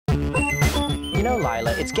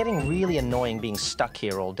Lila, it's getting really annoying being stuck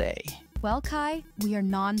here all day. Well, Kai, we are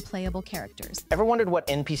non-playable characters. Ever wondered what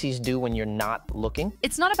NPCs do when you're not looking?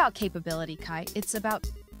 It's not about capability, Kai. It's about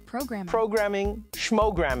programming. Programming,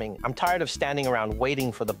 schmogramming. I'm tired of standing around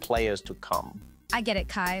waiting for the players to come. I get it,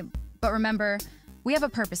 Kai. But remember, we have a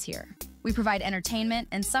purpose here. We provide entertainment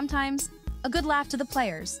and sometimes a good laugh to the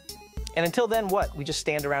players. And until then, what? We just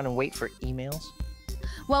stand around and wait for emails?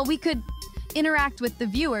 Well, we could interact with the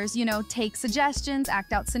viewers, you know, take suggestions,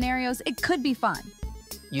 act out scenarios. It could be fun.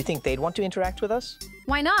 You think they'd want to interact with us?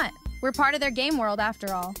 Why not? We're part of their game world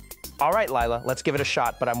after all. All right, Lila, let's give it a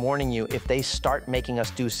shot, but I'm warning you, if they start making us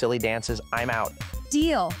do silly dances, I'm out.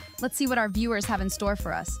 Deal. Let's see what our viewers have in store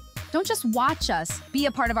for us. Don't just watch us, be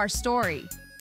a part of our story.